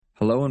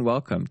Hello and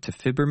welcome to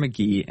Fibber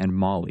McGee and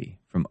Molly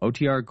from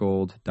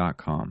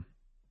OTRGold.com.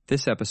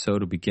 This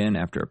episode will begin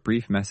after a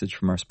brief message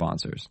from our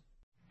sponsors.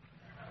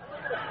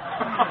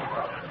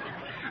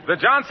 The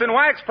Johnson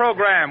Wax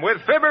Program with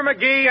Fibber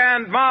McGee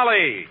and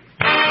Molly.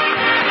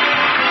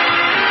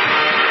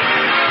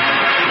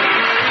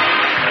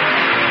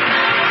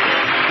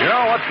 You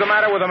know what's the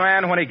matter with a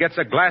man when he gets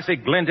a glassy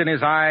glint in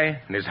his eye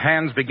and his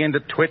hands begin to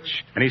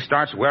twitch and he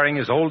starts wearing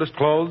his oldest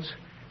clothes?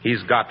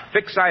 He's got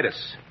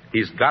fixitis.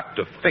 He's got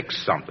to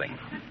fix something.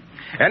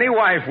 Any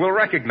wife will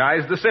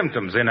recognize the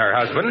symptoms in her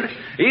husband,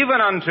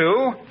 even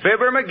unto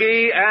Fibber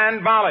McGee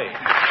and Molly.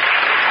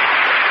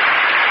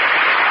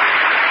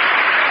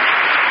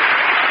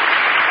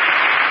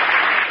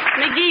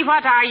 McGee,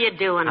 what are you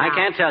doing now? I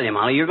can't tell you,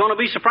 Molly. You're going to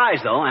be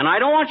surprised, though, and I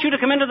don't want you to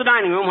come into the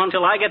dining room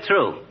until I get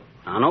through.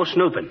 Now, no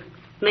snooping.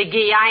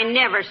 McGee, I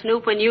never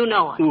snoop when you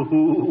know it.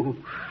 Ooh.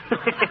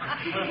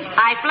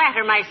 I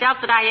flatter myself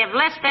that I have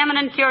less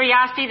feminine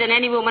curiosity than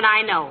any woman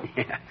I know.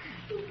 Yeah.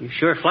 You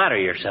sure flatter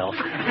yourself.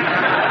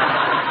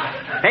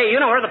 Hey,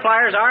 you know where the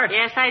pliers are?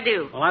 Yes, I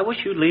do. Well, I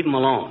wish you'd leave them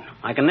alone.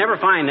 I can never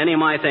find any of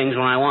my things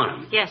when I want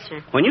them. Yes,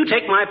 sir. When you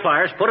take my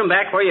pliers, put them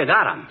back where you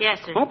got them.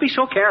 Yes, sir. Don't be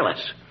so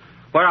careless.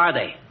 Where are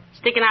they?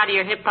 Sticking out of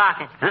your hip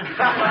pocket. Huh?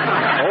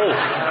 Oh.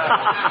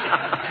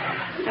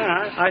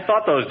 Yeah, I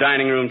thought those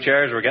dining room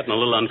chairs were getting a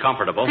little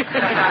uncomfortable. See,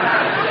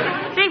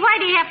 why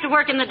do you have to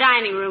work in the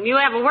dining room? You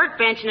have a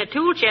workbench and a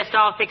tool chest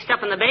all fixed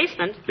up in the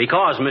basement.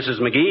 Because, Mrs.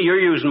 McGee, you're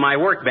using my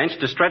workbench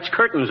to stretch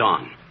curtains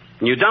on.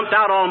 And you dumped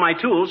out all my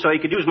tools so you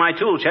could use my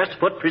tool chest to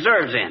put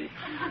preserves in.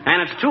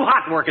 And it's too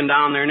hot working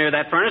down there near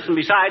that furnace, and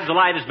besides, the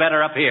light is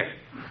better up here.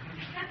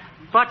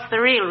 What's the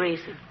real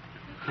reason?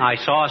 I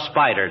saw a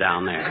spider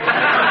down there.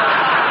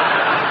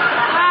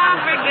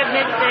 For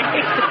goodness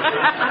sake.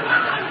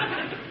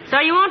 So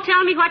you won't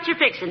tell me what you're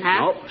fixing, huh?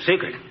 No,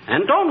 secret.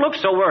 And don't look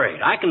so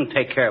worried. I can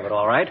take care of it,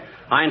 all right.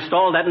 I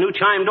installed that new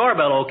chime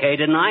doorbell okay,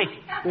 didn't I?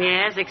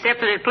 Yes,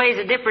 except that it plays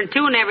a different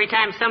tune every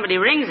time somebody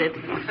rings it.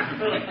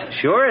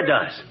 Sure it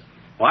does.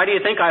 Why do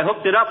you think I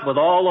hooked it up with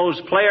all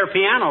those player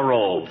piano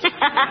rolls? Well,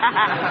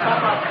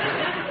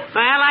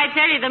 I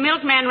tell you, the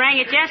milkman rang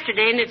it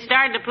yesterday, and it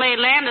started to play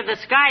Land of the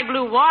Sky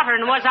Blue Water,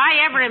 and was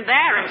I ever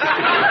embarrassed?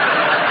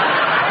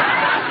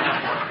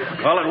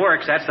 Well, it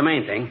works. That's the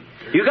main thing.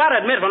 You got to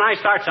admit, when I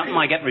start something,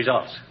 I get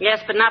results.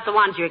 Yes, but not the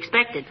ones you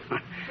expected.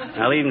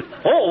 I'll even...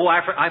 Oh,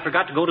 I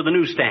forgot to go to the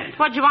newsstand.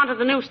 What'd you want at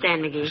the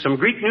newsstand, McGee? Some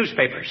Greek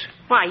newspapers.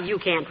 Why, you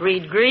can't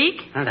read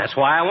Greek. And that's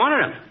why I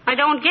wanted them. I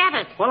don't get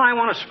it. Well, I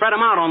want to spread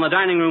them out on the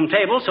dining room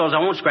table so as I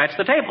won't scratch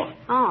the table.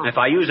 Oh. If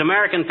I use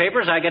American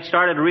papers, I get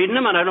started reading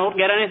them and I don't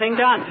get anything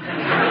done.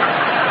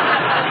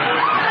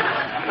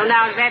 Well,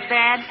 now, is that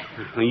bad?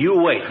 You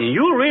wait.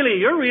 You're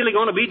really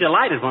going to be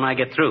delighted when I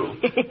get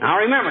through. Now,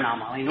 remember now,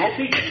 Molly, no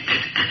peeking.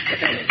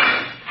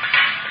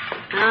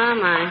 Oh,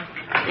 my.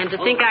 And to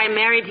think I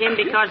married him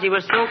because he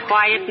was so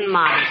quiet and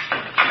modest.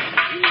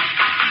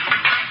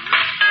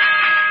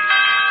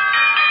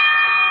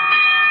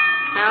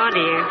 Oh,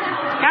 dear.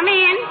 Come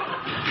in.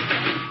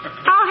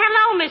 Oh,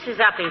 hello, Mrs.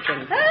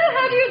 Uppington. Oh,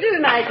 how do you do,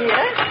 my dear?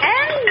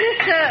 And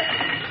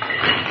Mr...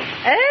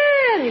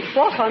 And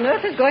what on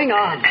earth is going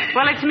on?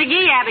 Well, it's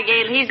McGee,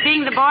 Abigail. He's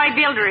being the boy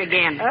builder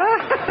again.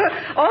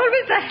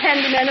 Always a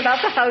handyman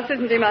about the house,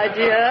 isn't he, my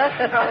dear?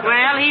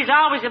 Well, he's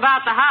always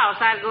about the house.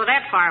 I'll go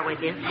that far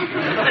with you.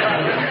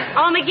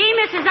 Oh, McGee,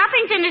 Mrs.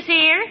 Uppington is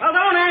here. Well,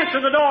 don't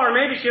answer the door.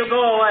 Maybe she'll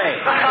go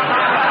away.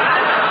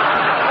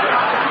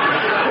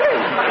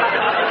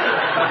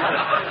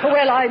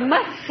 Well, I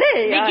must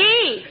say...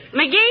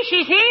 McGee,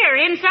 she's here,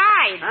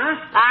 inside. Huh?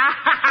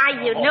 Ah,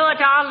 you knew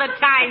it all the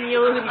time, you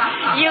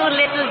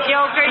little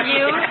joker,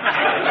 you.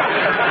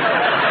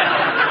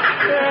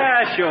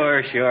 Yeah,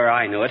 sure,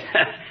 I knew it.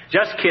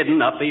 Just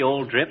kidding, Uppy,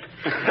 old Drip.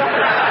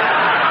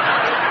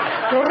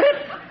 Drip?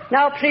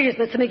 Now, please,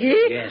 Mr.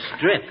 McGee. Yes,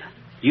 Drip.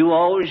 You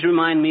always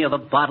remind me of a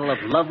bottle of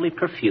lovely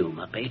perfume,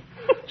 Uppy.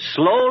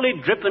 Slowly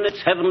dripping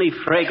its heavenly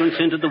fragrance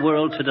into the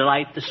world to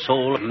delight the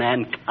soul of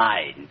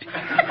mankind.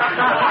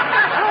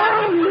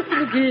 Oh,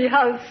 Mr. McGee,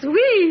 how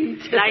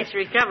sweet. Nice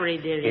recovery,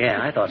 dearie. Yeah,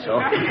 I thought so.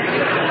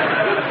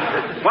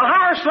 Well,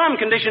 how are slum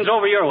conditions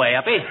over your way,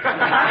 Uppy?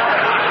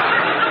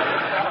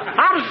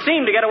 How does it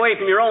seem to get away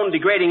from your own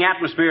degrading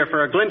atmosphere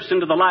for a glimpse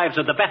into the lives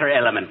of the better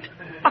element?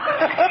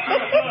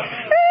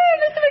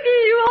 Mr.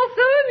 McGee, you are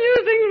so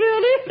amusing,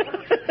 really.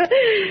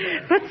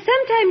 But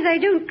sometimes I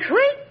don't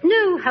quite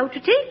know how to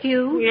take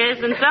you.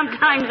 Yes, and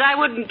sometimes I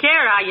wouldn't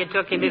care how you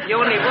took him if you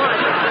only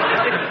would.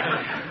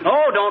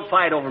 Oh, don't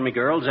fight over me,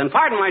 girls. And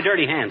pardon my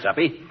dirty hands,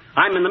 Uppy.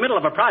 I'm in the middle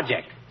of a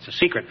project. It's a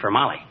secret for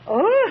Molly.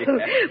 Oh,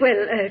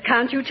 well,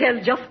 can't you tell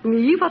just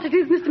me what it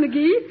is, Mr.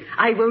 McGee?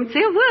 I won't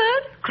say a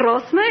word.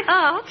 Cross my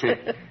heart.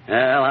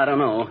 Well, I don't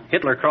know.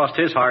 Hitler crossed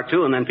his heart,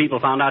 too, and then people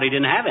found out he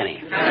didn't have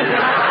any.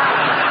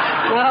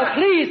 Now,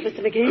 please,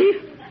 Mr.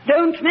 McGee,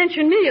 don't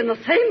mention me in the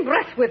same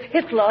breath with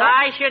Hitler.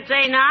 I should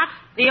say not.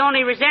 The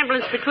only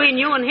resemblance between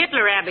you and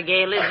Hitler,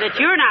 Abigail, is that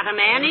you're not a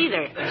man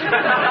either.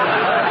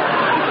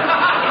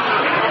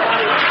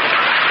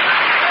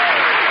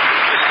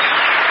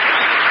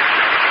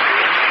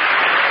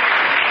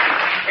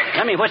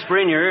 Let me whisper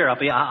in your ear,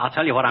 Uppy. I'll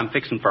tell you what I'm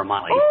fixing for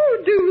Molly.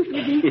 Oh, do,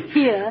 Mr. McGee.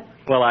 Here.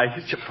 Well, and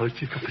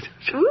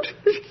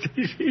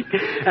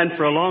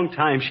for a long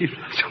time, she...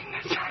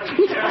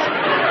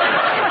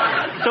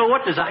 So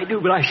what does I do?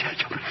 But I...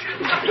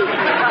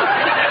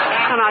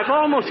 And I've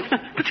almost... What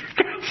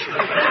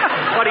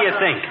do you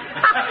think?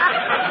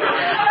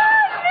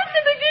 Mr.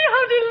 McGee,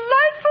 how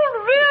delightful,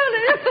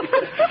 really.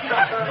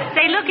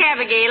 Say, look,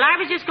 Abigail, I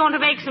was just going to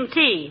make some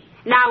tea.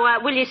 Now,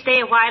 will you stay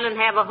a while and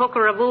have a hook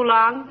or a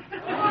oolong?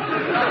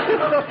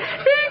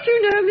 Don't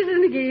you know, Mrs.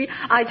 McGee,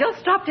 I just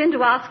stopped in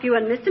to ask you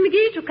and Mr.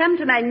 McGee to come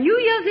to my New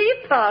Year's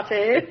Eve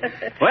party.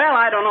 Well,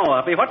 I don't know,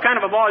 Uppy. What kind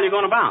of a ball are you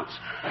going to bounce?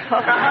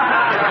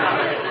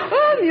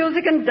 Oh,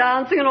 music and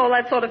dancing and all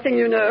that sort of thing,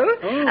 you know.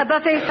 A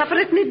buffet supper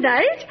at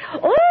midnight.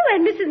 Oh,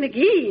 and Mrs.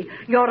 McGee,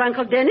 your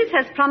Uncle Dennis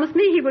has promised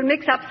me he will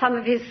mix up some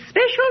of his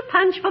special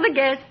punch for the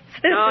guests.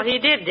 Oh, he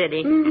did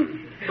he?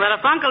 Well,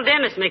 if Uncle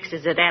Dennis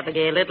mixes it,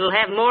 Abigail, it'll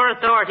have more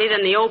authority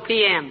than the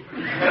OPM.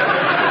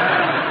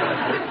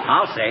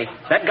 I'll say.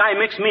 That guy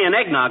mixed me an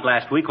eggnog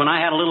last week when I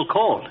had a little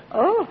cold.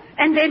 Oh,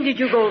 and then did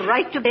you go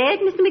right to bed,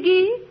 Mr.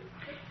 McGee?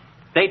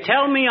 They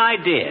tell me I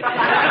did.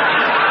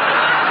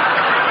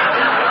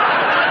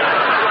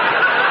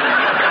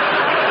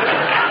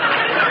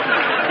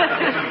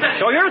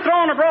 So you're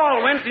throwing a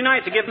brawl Wednesday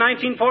night to give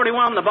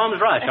 1941 the bum's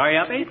rush, are you,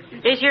 Uppy?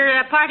 Is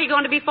your party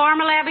going to be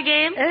formal,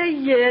 Abigail?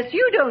 Yes,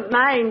 you don't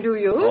mind, do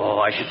you? Oh,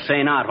 I should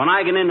say not. When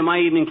I get into my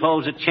evening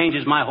clothes, it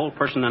changes my whole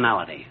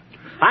personality.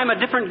 I'm a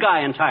different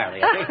guy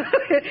entirely, Uppy.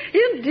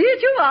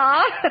 Indeed you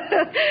are.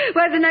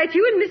 Well, the night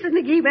you and Mrs.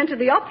 McGee went to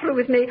the opera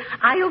with me,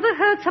 I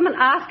overheard someone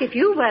ask if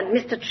you were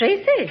Mr.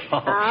 Tracy.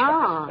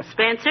 Oh,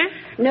 Spencer?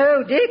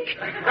 No, Dick. They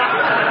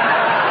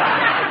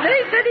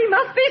said he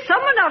must be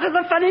someone out of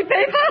the funny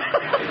paper.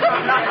 Oh,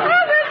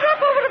 we'll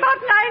drop over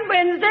about 9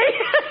 Wednesday.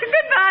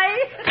 Goodbye.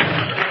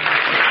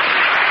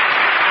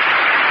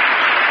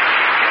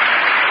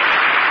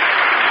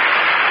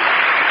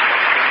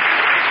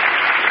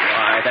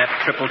 That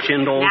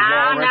triple-chinned old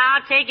walrus. Now,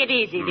 take it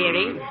easy,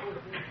 dearie.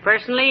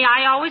 Personally,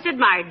 I always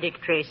admired Dick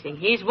Tracy.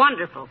 He's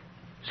wonderful.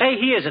 Say,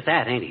 he is at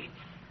that, ain't he?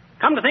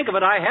 Come to think of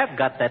it, I have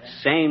got that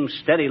same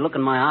steady look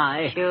in my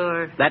eye.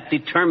 Sure. That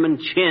determined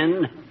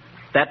chin.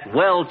 That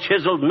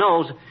well-chiseled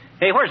nose.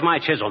 Hey, where's my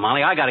chisel,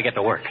 Molly? I got to get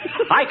to work.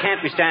 I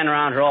can't be standing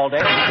around here all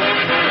day.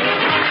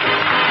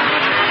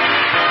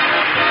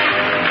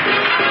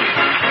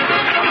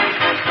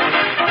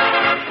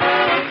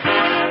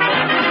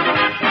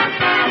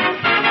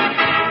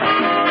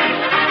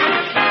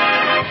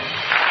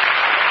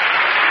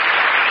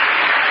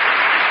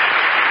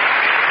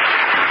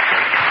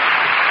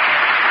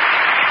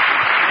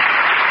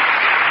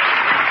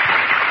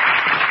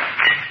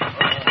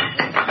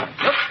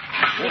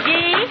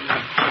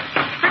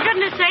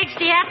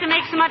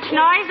 Much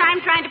noise. I'm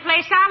trying to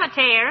play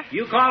solitaire.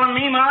 You calling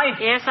me, Molly?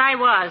 Yes, I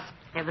was.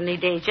 Heavenly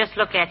days, just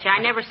look at you. I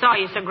never saw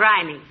you so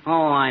grimy.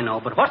 Oh, I know,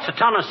 but what's a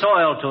ton of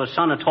soil to a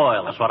son of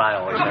toil? That's what I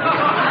always say.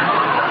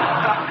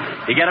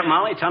 You get it,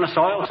 Molly? Ton of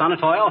soil, son of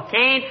toil? It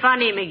ain't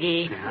funny,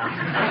 McGee.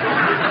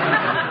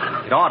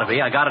 Yeah. It ought to be.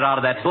 I got it out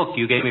of that book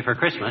you gave me for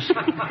Christmas.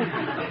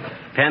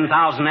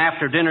 10,000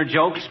 after-dinner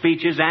jokes,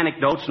 speeches,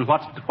 anecdotes, and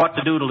what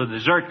to do till the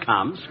dessert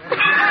comes.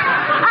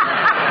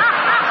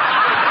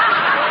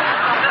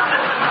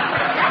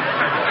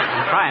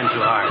 Trying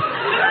too hard.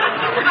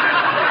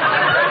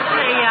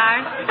 There you are.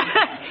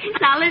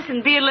 Now listen,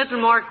 be a little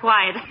more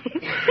quiet.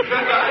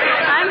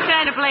 I'm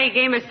trying to play a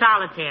game of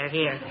solitaire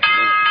here.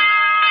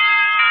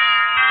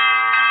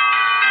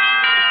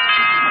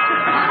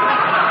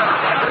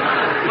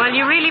 Well,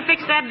 you really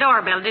fixed that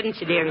doorbell, didn't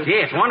you, dearie?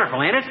 Gee, it's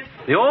wonderful, ain't it?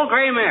 The old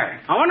gray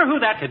mare. I wonder who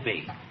that could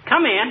be.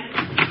 Come in.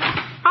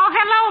 Oh,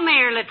 hello,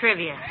 Mayor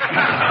Latrivia.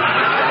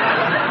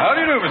 How do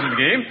you do, Mrs.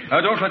 McGee?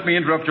 Don't let me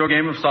interrupt your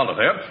game of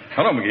solitaire.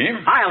 Hello,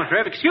 McGee. Hi,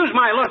 Latriv. Excuse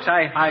my looks.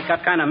 I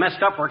got kind of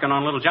messed up working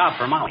on a little job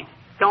for Molly.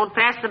 Don't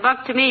pass the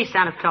buck to me,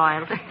 son of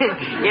toil.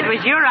 It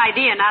was your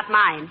idea, not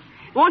mine.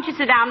 Won't you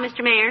sit down,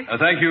 Mr. Mayor?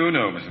 Thank you,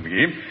 no, Mrs.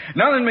 McGee.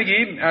 Now then,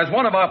 McGee, as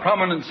one of our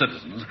prominent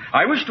citizens,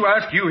 I wish to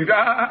ask you...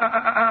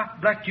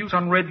 black juice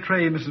on red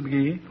tray, Mrs.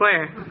 McGee.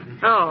 Where?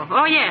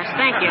 Oh, yes,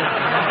 thank you.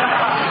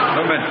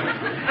 No mention.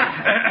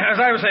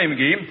 As I was saying,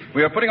 McGee,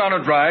 we are putting on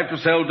a drive to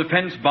sell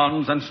defense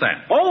bonds and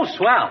stamps. Oh,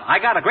 swell. I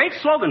got a great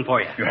slogan for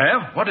you. You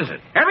have? What is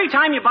it? Every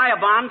time you buy a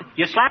bond,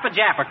 you slap a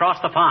Jap across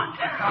the pond.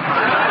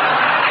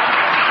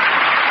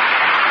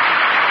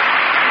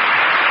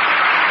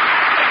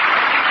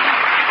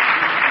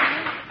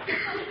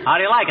 How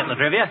do you like it,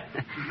 Latrivia?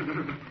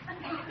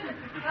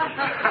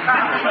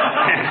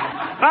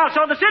 Well,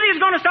 so the city is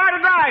going to start a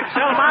drive to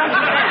sell bonds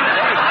and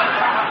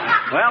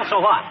stamps. Well, so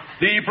what?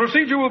 The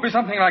procedure will be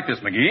something like this,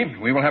 McGee.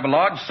 We will have a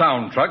large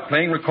sound truck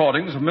playing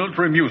recordings of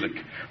military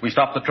music. We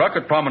stop the truck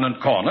at prominent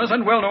corners,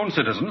 and well-known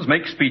citizens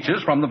make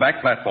speeches from the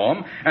back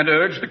platform and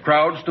urge the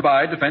crowds to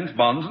buy defense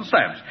bonds and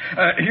stamps.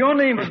 Your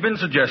name has been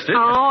suggested. Oh,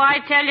 I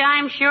tell you,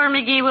 I'm sure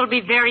McGee will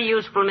be very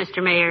useful,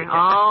 Mr. Mayor.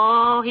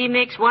 Oh, he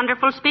makes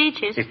wonderful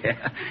speeches.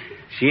 Yeah.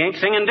 She ain't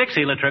singing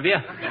Dixie,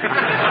 Latrivia.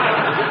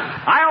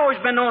 I always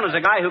been known as a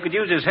guy who could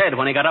use his head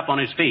when he got up on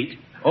his feet.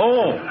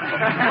 Oh.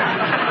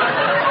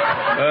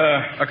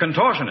 A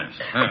contortionist.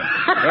 Well,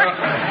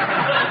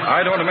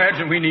 I don't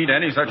imagine we need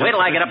any such... Wait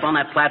till I get up on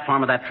that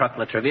platform of that truck,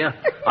 La Trivia.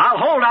 I'll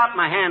hold out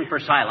my hand for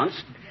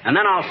silence, and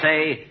then I'll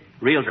say,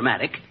 real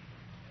dramatic,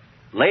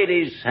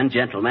 ladies and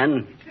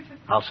gentlemen,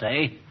 I'll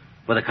say,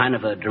 with a kind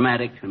of a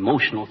dramatic,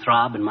 emotional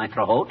throb in my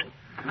throat.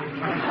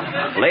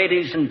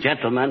 Ladies and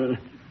gentlemen,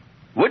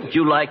 would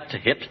you like to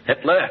hit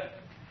Hitler,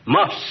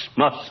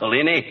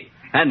 Mussolini,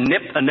 and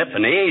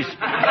Nipponese?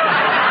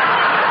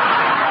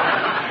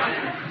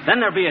 Then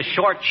there'll be a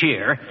short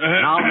cheer.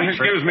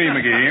 Excuse me,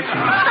 McGee.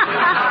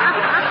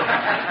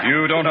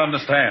 You don't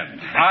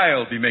understand.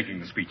 I'll be making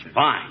the speeches.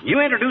 Fine. You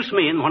introduce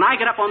me, and when I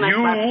get up on that...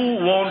 You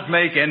won't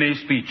make any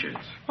speeches.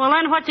 Well,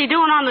 then what's he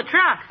doing on the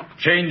truck?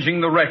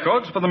 Changing the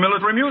records for the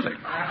military music.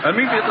 And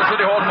meet me at the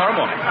City Hall tomorrow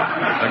morning.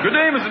 Good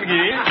day, Mrs.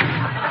 McGee.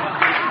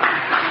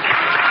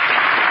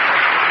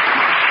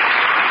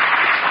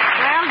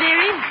 Well,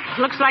 dearie,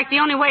 looks like the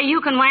only way you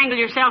can wangle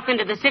yourself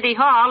into the City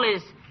Hall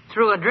is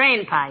through a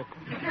drain pipe.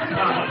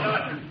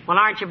 Well,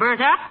 aren't you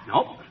burnt up?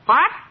 Nope.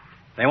 What?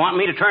 They want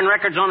me to turn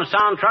records on a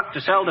sound truck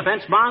to sell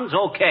defense bonds?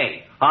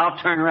 Okay. I'll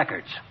turn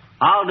records.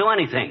 I'll do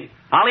anything.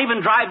 I'll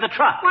even drive the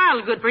truck.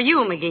 Well, good for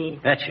you,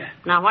 McGee. Betcha.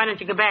 Now, why don't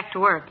you go back to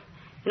work?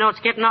 You know, it's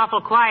getting awful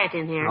quiet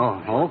in here.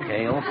 Oh,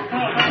 okay. Oh,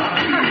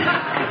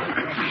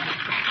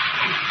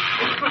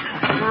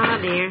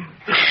 dear.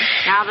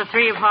 Now the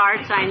 3 of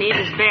hearts I need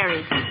is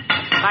buried.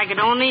 If I could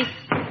only...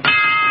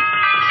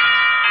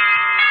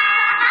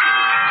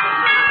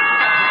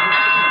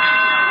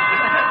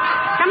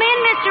 Come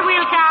in, Mr.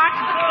 Wilcox.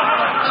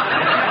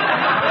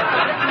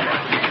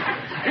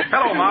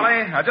 Hello,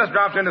 Molly. I just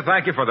dropped in to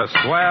thank you for the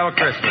swell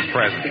Christmas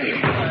present.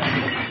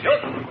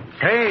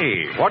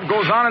 Hey, what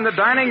goes on in the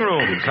dining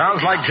room?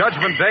 Sounds like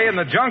Judgment Day in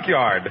the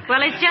junkyard.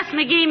 Well, it's just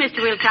McGee,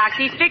 Mr. Wilcox.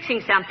 He's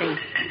fixing something.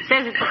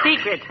 Says it's a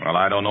secret. Well,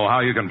 I don't know how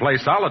you can play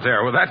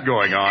solitaire with that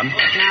going on.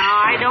 No,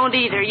 I don't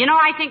either. You know,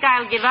 I think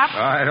I'll give up.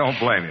 I don't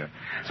blame you.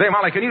 Say,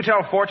 Molly, can you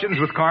tell fortunes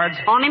with cards?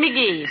 Only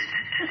McGee's.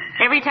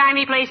 Every time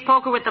he plays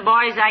poker with the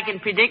boys, I can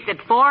predict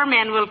that 4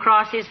 men will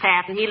cross his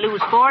path and he'll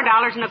lose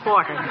 $4.25.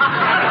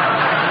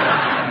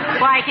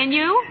 Why, can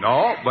you?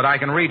 No, but I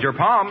can read your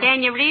palm.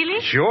 Can you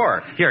really?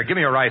 Sure. Here, give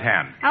me your right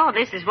hand. Oh,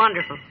 this is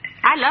wonderful.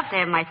 I love to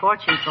have my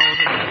fortune told.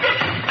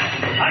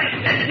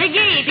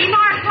 McGee, be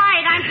more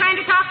quiet. I'm trying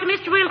to talk to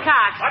Mr.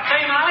 Wilcox. What's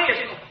say, Molly?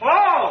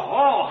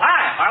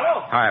 Hi,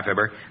 Harlow. Hi,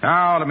 Fibber.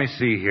 Now, let me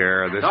see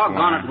here. This Doggone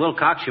one. it,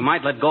 Wilcox. You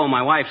might let go of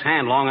my wife's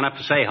hand long enough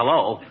to say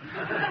hello.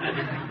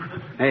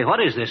 Hey, what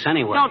is this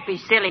anyway? Don't be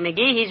silly,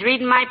 McGee. He's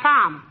reading my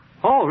palm.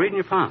 Oh, reading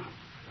your palm.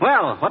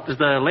 Well, what does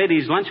the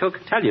ladies' lunch hook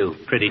tell you,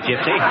 pretty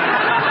gypsy?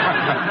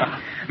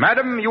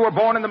 Madam, you were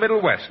born in the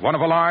Middle West, one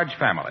of a large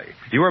family.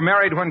 You were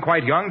married when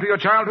quite young to your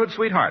childhood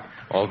sweetheart,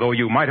 although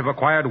you might have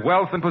acquired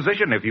wealth and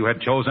position if you had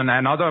chosen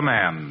another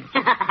man.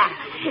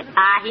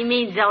 He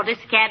means Otis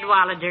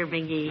Cadwallader,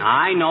 McGee.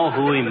 I know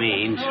who he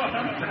means.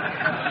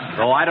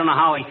 Though I don't know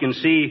how he can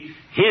see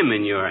him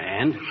in your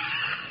hand.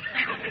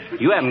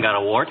 You haven't got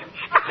a wart.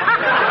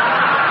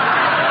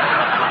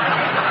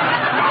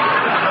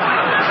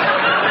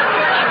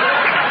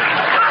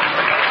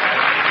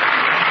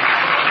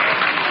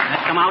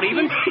 That come out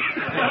even?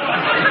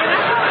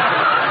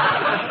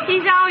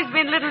 He's always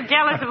been a little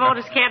jealous of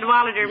Otis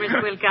Cadwallader, Miss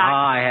Wilcox.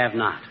 I have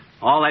not.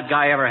 All that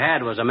guy ever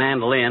had was a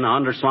mandolin, an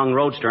underslung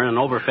roadster, and an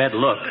overfed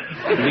look.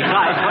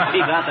 Besides, what he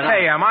got that...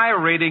 Hey, am I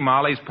reading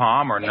Molly's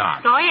palm or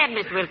not? Go ahead,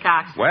 Miss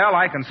Wilcox. Well,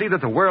 I can see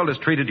that the world has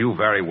treated you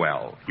very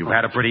well. You've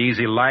had a pretty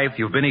easy life,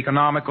 you've been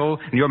economical,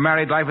 and your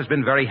married life has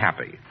been very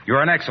happy.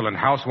 You're an excellent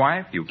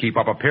housewife, you keep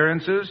up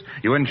appearances,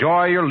 you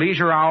enjoy your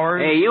leisure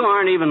hours. Hey, you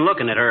aren't even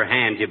looking at her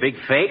hand, you big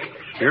fake.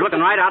 You're looking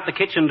right out the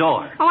kitchen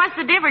door. Well, what's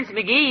the difference,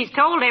 McGee? He's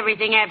told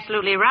everything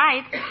absolutely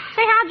right.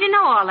 Say, how'd you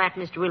know all that,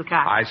 Mr.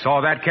 Wilcox? I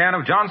saw that can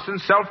of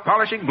Johnson's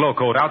self-polishing glow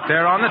coat out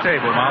there on the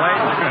table, Molly.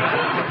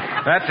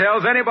 That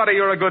tells anybody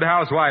you're a good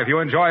housewife. You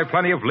enjoy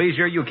plenty of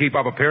leisure, you keep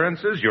up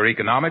appearances, you're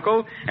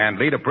economical, and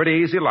lead a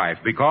pretty easy life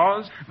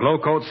because glow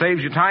coat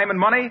saves you time and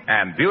money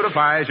and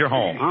beautifies your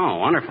home. Oh,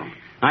 wonderful.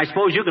 I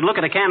suppose you could look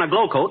at a can of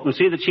glow coat and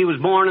see that she was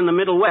born in the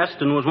Middle West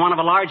and was one of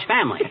a large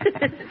family.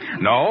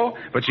 No,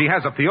 but she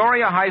has a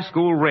Peoria High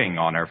School ring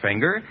on her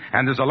finger,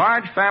 and there's a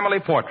large family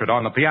portrait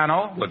on the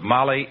piano with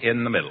Molly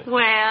in the middle.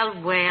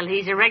 Well,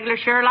 he's a regular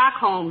Sherlock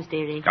Holmes,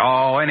 dearie.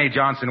 Oh, any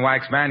Johnson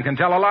wax man can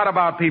tell a lot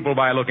about people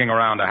by looking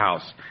around a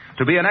house.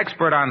 To be an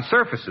expert on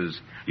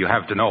surfaces, you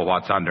have to know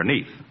what's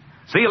underneath.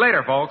 See you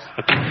later, folks.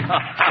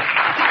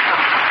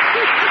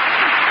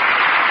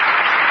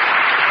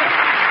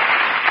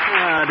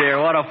 Oh,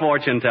 dear, what a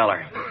fortune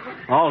teller.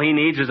 All he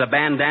needs is a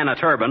bandana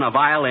turban, a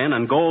violin,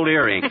 and gold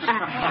earrings.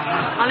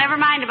 Well, never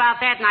mind about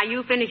that. Now,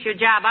 you finish your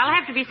job. I'll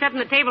have to be setting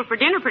the table for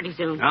dinner pretty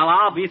soon. Well,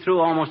 I'll be through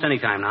almost any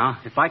time now.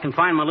 If I can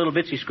find my little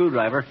bitsy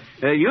screwdriver.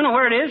 You know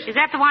where it is? Is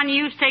that the one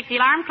you used to take the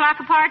alarm clock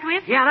apart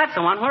with? Yeah, that's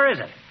the one. Where is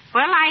it?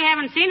 Well, I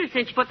haven't seen it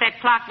since you put that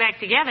clock back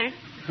together.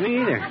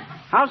 Me either.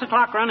 How's the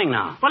clock running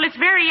now? Well, it's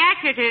very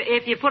accurate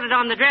if you put it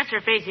on the dresser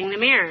facing the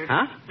mirror.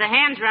 Huh? The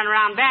hands run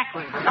around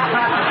backwards.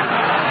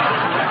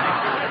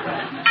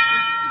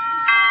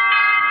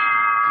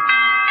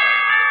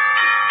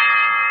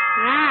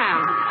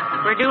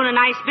 Wow. We're doing a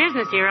nice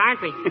business here,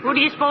 aren't we? Who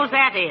do you suppose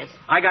that is?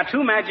 I got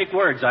 2 magic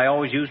words I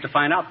always use to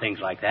find out things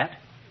like that.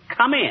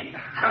 Come in.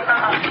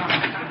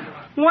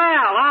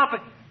 Well,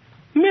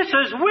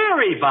 Mrs.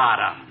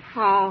 Wearybottom.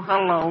 Oh,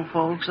 hello,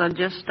 folks. I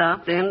just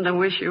stopped in to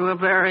wish you a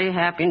very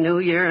happy New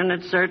Year, and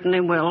it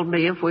certainly will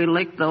be if we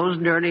lick those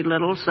dirty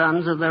little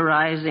sons of the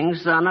rising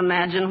sun.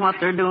 Imagine what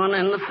they're doing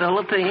in the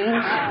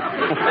Philippines.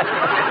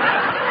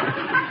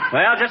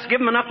 Well, just give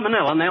them enough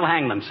manila and they'll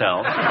hang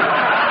themselves.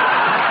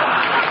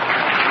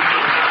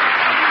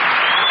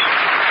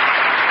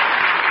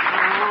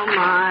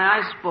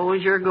 I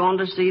suppose you're going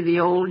to see the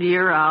old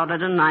year out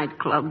at a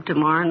nightclub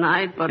tomorrow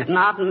night, but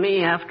not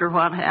me after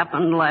what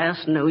happened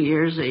last New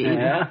Year's Eve.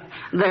 Yeah?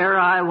 There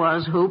I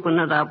was hooping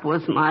it up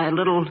with my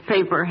little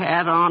paper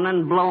hat on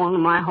and blowing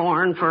my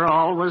horn for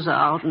all was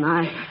out, and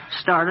I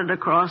started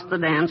across the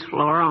dance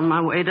floor on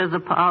my way to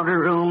the powder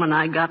room, and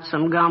I got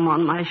some gum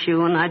on my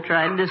shoe, and I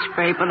tried to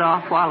scrape it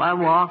off while I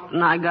walked,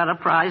 and I got a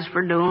prize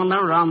for doing the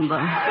rumba.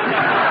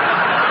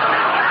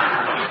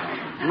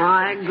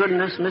 My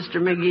goodness, Mr.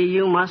 McGee,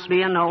 you must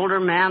be an older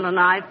man than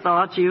I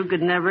thought. You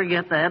could never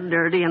get that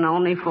dirty in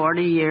only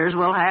 40 years.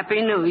 Well,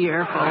 Happy New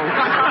Year, folks.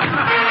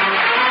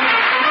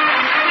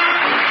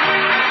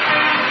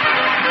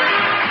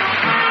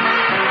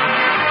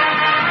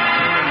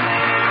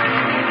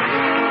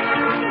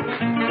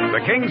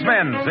 The King's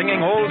Men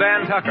singing Old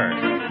Dan Tucker.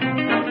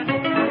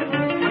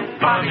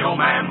 Funny old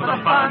man with a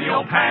funny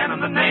old pan,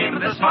 and the name of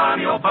this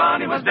funny old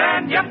bunny was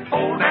Dan. Yep,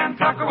 old Dan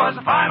Tucker was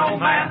a fine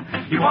old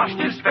man. He washed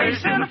his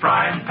face in the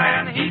frying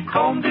pan. He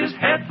combed his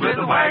head with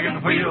a wagon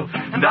wheel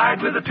and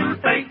died with a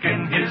toothache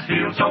in his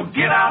heel. So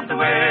get out the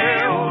way,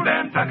 old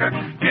Dan Tucker.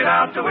 Get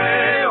out the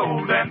way,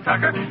 old Dan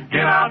Tucker.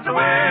 Get out the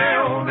way,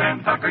 old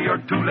Dan Tucker.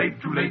 You're too late,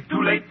 too late,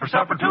 too late for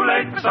supper, too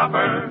late for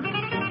supper.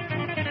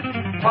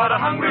 What a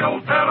hungry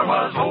old feller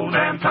was old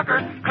Dan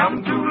Tucker.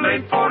 Come too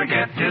late for to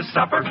get his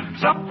supper.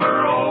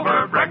 Supper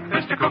over,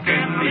 breakfast to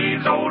cooking.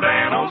 Leaves old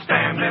Dan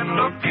standing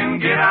looking.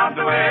 Get out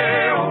the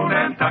way, old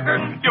Dan Tucker.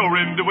 You're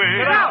in the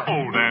way, get out,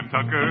 old Dan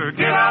Tucker.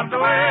 Get out the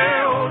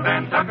way, old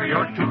Dan Tucker.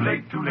 You're too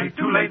late, too late,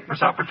 too late for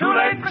supper. Too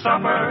late for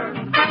supper.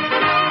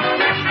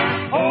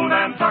 Old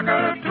Dan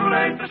Tucker, too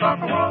late for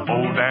supper was.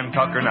 Old Dan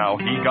Tucker, now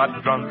he got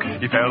drunk.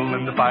 He fell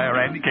in the fire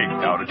and he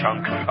caked out a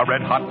chunk. A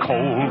red hot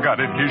coal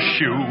got in his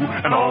shoe.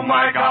 And oh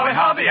my golly,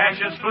 how the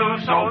ashes flew.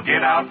 So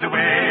get out the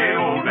way,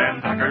 old Dan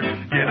Tucker.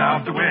 Get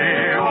out the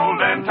way, old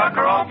Dan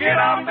Tucker. Oh, get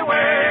out the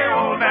way,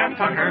 old Dan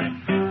Tucker.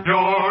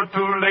 You're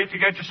too late to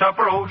get your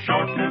supper. Oh,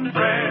 shortened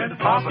bread,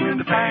 possum in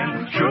the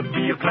pan. Should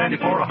be a plenty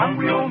for a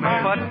hungry old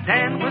man. But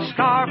Dan was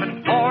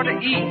starving for to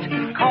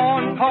eat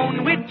corn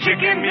pone with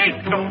chicken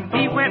meat.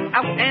 He went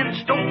out and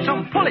stole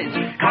some pulleys.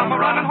 Come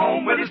a-running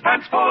home with his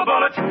pants full of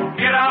bullets.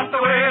 Get out the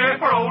way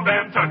for old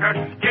Dan Tucker.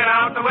 Get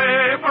out the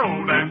way for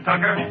old Dan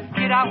Tucker.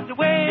 Get out the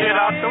way. Get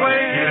out the way.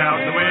 Get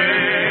out the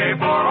way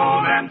for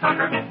old Dan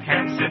Tucker.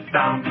 Can't sit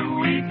down to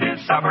eat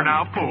his supper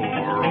now.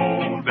 Poor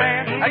old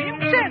Dan.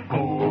 You said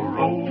poor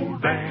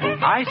old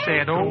Dan. I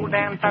said old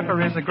Dan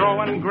Tucker is a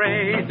growing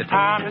gray. The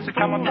time is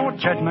a-coming for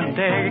Judgment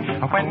Day.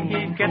 When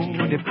he gets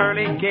to the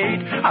pearly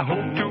gate, I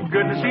hope to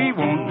goodness he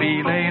won't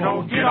be late.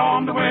 Oh, get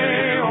on the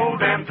way, old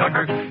Dan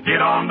Tucker.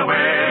 Get on the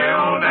way,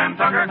 old Dan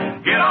Tucker.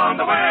 Get on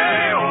the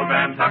way, old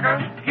Dan Tucker.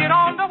 Get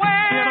on the way.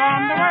 Get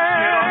on the way.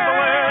 Get on the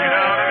way. Get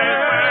out of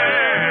his way.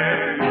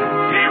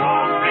 He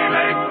won't be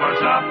late for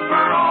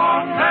supper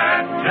on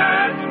that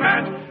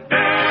Judgment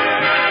Day.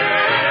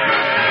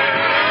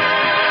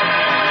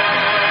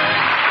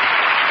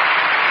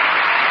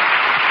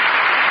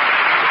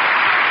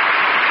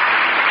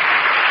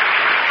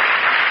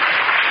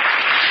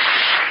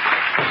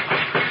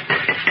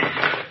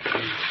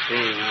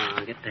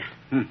 I'll get there.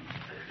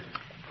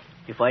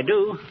 If I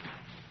do,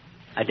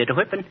 I did a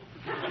whipping.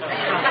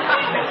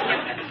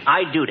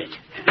 I doed it.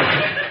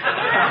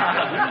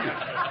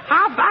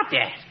 How about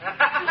that?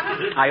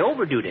 I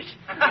overdoed it.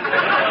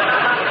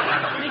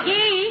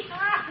 McGee?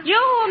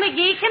 Yoo-hoo,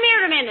 McGee, come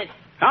here a minute.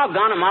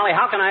 Doggone it, Molly.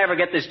 How can I ever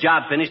get this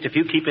job finished if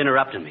you keep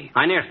interrupting me?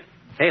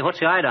 Hey, what's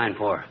the iodine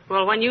for?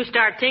 Well, when you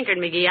start tinkering,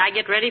 McGee, I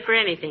get ready for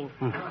anything.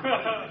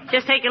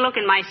 Just take a look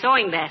in my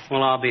sewing basket.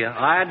 Well, I'll be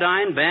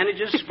iodine,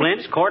 bandages,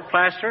 splints, court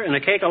plaster, and a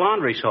cake of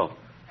laundry soap.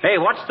 Hey,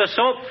 what's the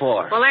soap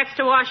for? Well, that's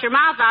to wash your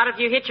mouth out if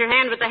you hit your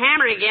hand with the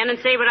hammer again and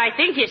say what I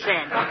think you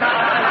said.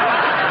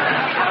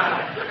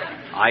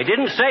 I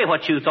didn't say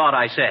what you thought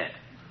I said.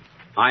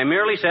 I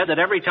merely said that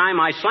every time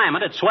I slam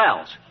it, it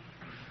swells.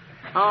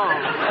 Oh.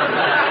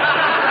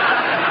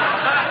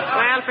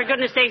 Well, for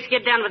goodness sakes,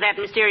 get done with that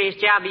mysterious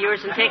job of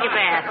yours and take a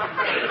bath.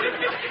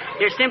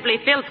 You're simply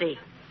filthy.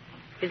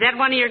 Is that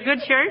one of your good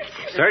shirts?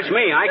 Search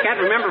me. I can't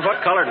remember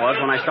what color it was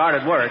when I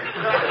started work.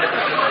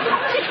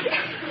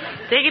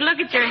 Take a look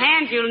at your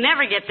hands. You'll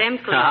never get them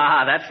clean.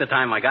 Ah, that's the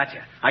time I got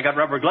you. I got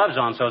rubber gloves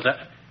on, so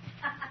that...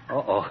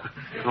 Uh-oh.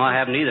 No, I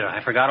haven't either.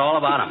 I forgot all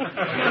about them.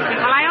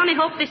 Well, I only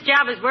hope this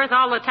job is worth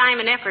all the time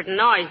and effort and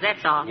noise,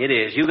 that's all. It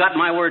is. You got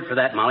my word for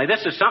that, Molly.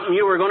 This is something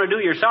you were going to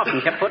do yourself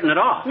and kept putting it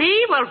off.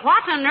 Me? Well,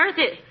 what on earth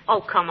is... Oh,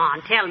 come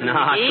on, tell me. No,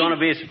 it's going to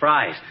be a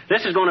surprise.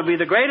 This is going to be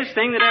the greatest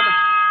thing that ever...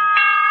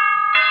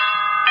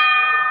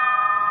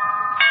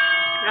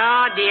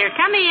 Oh, dear.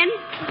 Come in.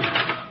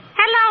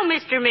 Hello,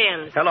 Mr.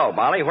 Mills. Hello,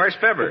 Molly. Where's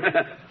Fibber?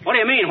 What do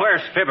you mean,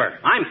 where's Fibber?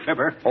 I'm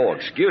Fibber. Oh,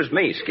 excuse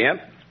me,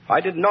 Skimp. I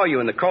didn't know you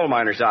in the coal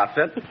miner's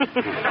outfit.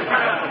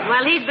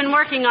 Well, he's been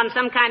working on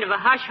some kind of a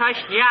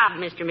hush-hush job,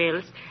 Mr.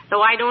 Mills,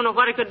 though I don't know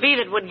what it could be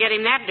that would get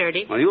him that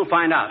dirty. Well, you'll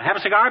find out. Have a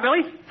cigar,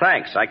 Billy?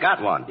 Thanks. I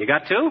got one. You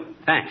got two?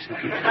 Thanks.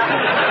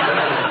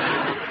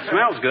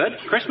 Smells good.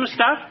 Christmas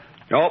stuff?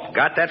 Nope.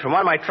 Got that from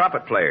one of my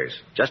trumpet players.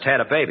 Just had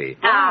a baby.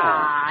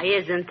 Ah,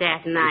 isn't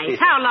that nice?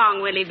 How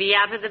long will he be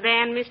out of the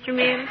band, Mr.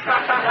 Mills?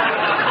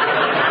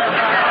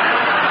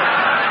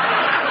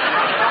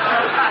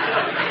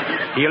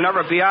 He'll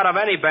never be out of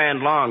any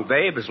band long,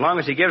 babe, as long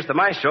as he gives the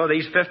maestro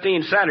these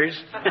 15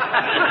 centers.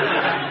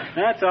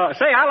 That's all.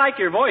 Say, I like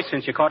your voice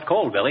since you caught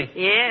cold, Billy.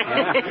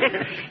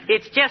 Yeah.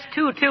 It's just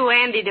too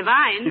Andy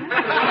Devine.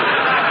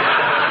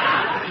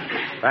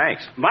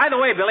 Thanks. By the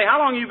way, Billy, how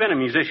long have you been a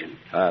musician?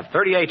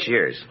 38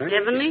 years.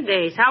 Heavenly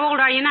days. How old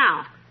are you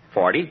now?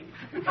 40.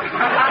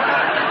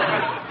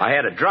 I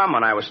had a drum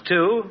when I was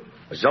 2,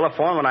 a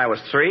xylophone when I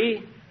was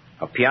 3,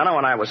 a piano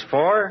when I was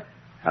 4,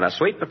 and a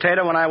sweet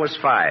potato when I was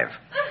 5,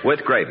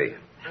 with gravy.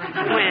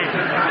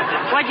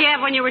 Well, what'd you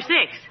have when you were 6?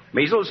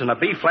 Measles and a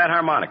B-flat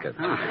harmonica.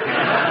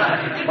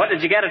 Oh. What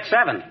did you get at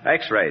 7?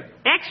 X-rayed.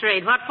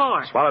 X-rayed? What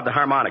for? Swallowed the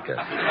harmonica.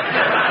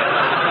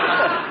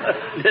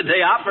 Did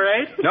they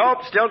operate?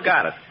 Nope, still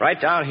got it. Right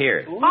down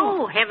here.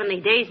 Oh,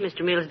 heavenly days,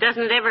 Mr. Mills.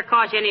 Doesn't it ever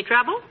cause you any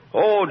trouble?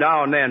 Oh,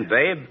 now and then,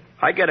 babe.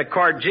 I get a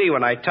chord G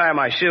when I tie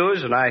my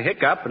shoes, and I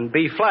hiccup and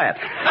B-flat.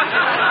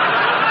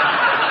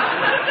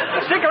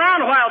 Stick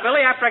around a while,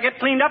 Billy. After I get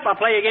cleaned up, I'll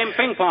play you a game of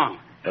ping pong.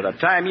 By the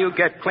time you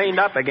get cleaned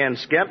up again,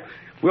 Skimp,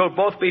 we'll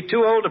both be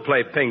too old to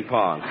play ping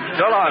pong.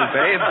 So long,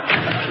 babe.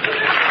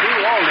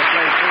 Too old to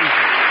play ping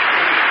pong.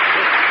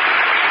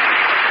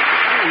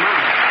 Oh, my.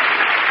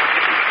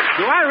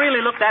 Do I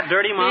really look that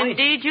dirty, Molly?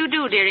 Indeed you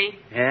do, dearie.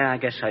 Yeah, I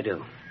guess I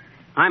do.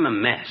 I'm a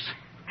mess.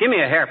 Give me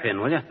a hairpin,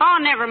 will you? Oh,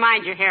 never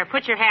mind your hair.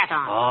 Put your hat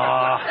on.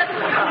 Oh,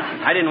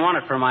 I didn't want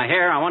it for my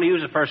hair. I want to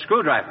use it for a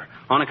screwdriver.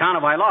 On account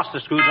of I lost the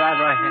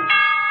screwdriver I had.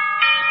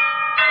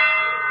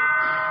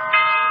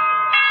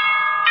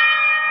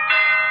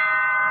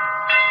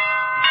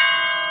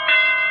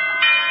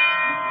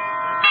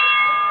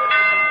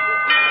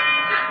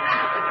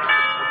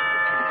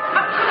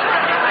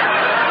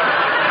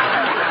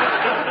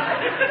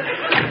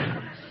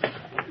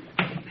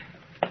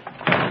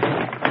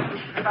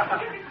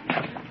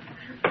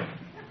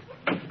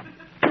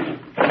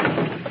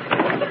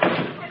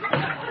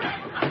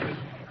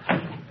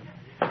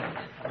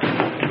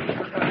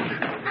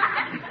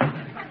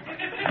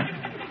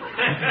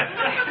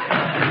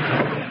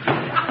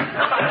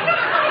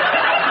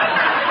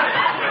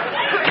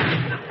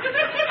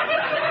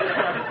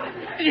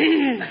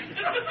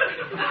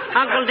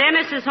 Uncle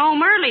Dennis is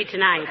home early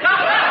tonight. Well,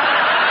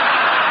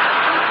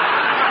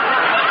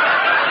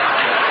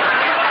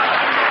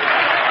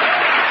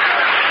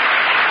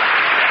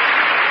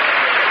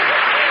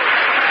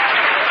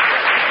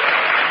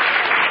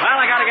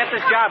 I got to get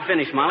this job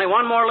finished, Molly.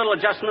 One more little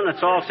adjustment,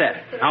 that's all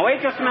set. Now,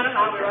 wait just a minute.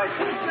 I'll be right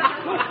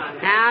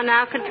back.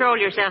 Now, control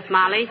yourself,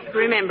 Molly.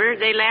 Remember,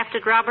 they laughed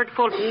at Robert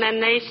Fulton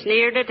and they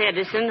sneered at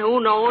Edison. Who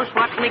knows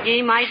what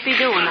McGee might be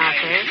doing out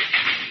there?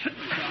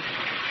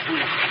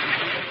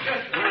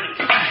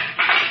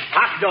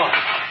 Hot dog.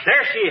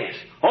 There she is.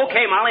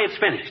 Okay, Molly, it's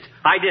finished.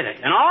 I did it,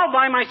 and all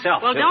by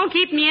myself. Well, too. don't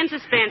keep me in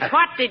suspense.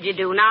 What did you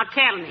do? Now,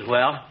 tell me.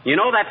 Well, you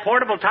know that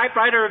portable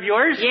typewriter of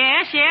yours?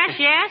 Yes.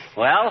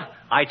 Well,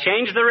 I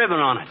changed the ribbon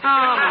on it. Oh,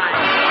 my.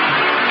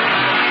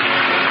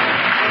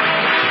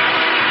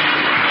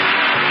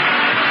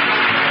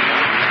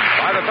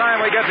 By the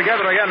time we get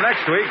together again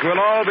next week, we'll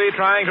all be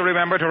trying to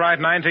remember to write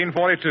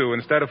 1942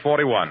 instead of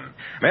 41.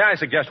 May I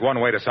suggest one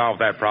way to solve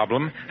that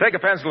problem? Take a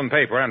pencil and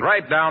paper and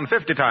write down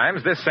 50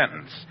 times this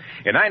sentence.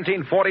 In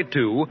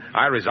 1942,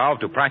 I resolved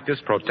to practice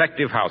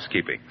protective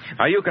housekeeping.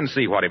 Now, you can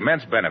see what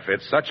immense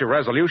benefits such a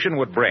resolution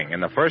would bring.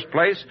 In the first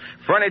place,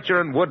 furniture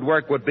and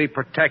woodwork would be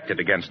protected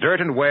against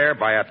dirt and wear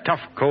by a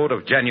tough coat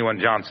of genuine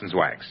Johnson's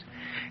wax.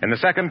 In the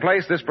second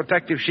place, this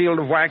protective shield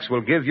of wax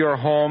will give your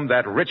home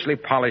that richly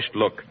polished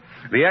look,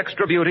 the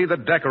extra beauty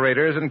that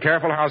decorators and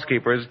careful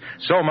housekeepers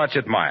so much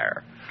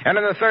admire. And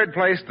in the third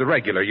place, the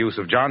regular use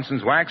of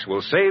Johnson's wax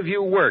will save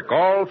you work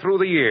all through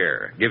the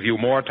year, give you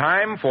more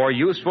time for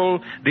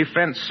useful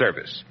defense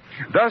service.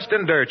 Dust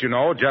and dirt, you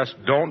know, just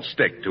don't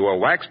stick to a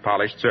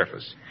wax-polished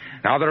surface.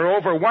 Now, there are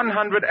over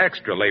 100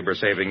 extra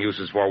labor-saving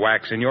uses for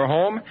wax in your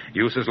home.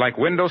 Uses like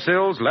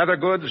windowsills, leather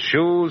goods,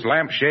 shoes,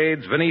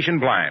 lampshades, Venetian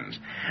blinds.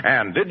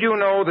 And did you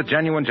know that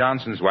genuine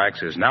Johnson's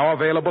wax is now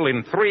available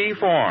in 3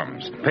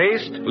 forms: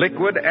 paste,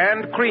 liquid,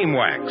 and cream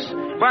wax.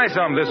 Buy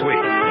some this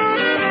week.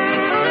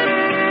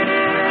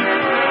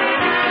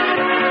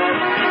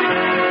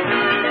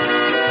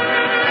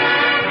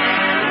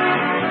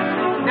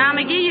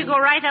 McGee, you go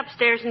right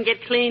upstairs and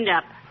get cleaned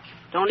up.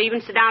 Don't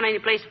even sit down any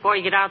place before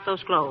you get out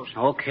those clothes.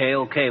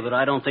 Okay, but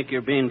I don't think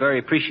you're being very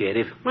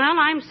appreciative. Well,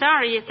 I'm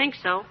sorry you think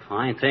so.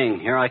 Fine thing.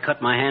 Here I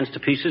cut my hands to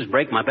pieces,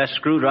 break my best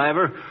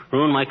screwdriver,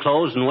 ruin my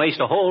clothes, and waste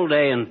a whole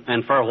day,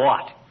 and for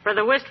what? For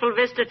the Wistful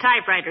Vista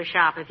typewriter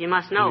shop, if you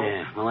must know.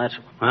 Yeah, well, that's...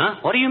 Huh?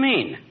 What do you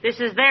mean? This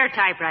is their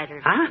typewriter.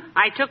 Huh?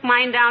 I took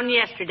mine down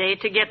yesterday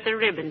to get the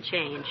ribbon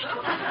changed.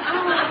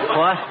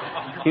 What?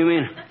 You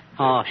mean...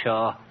 Oh,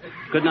 sure.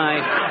 Good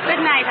night.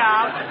 Good night,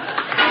 all.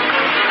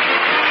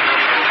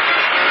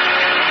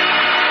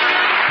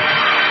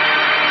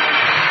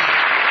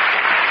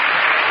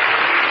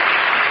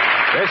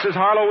 This is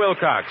Harlow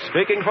Wilcox,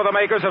 speaking for the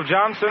makers of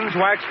Johnson's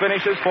Wax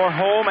Finishes for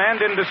Home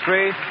and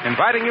Industry,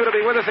 inviting you to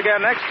be with us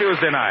again next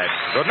Tuesday night.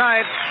 Good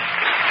night.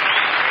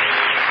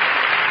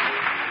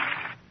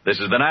 This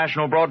is the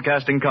National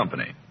Broadcasting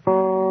Company.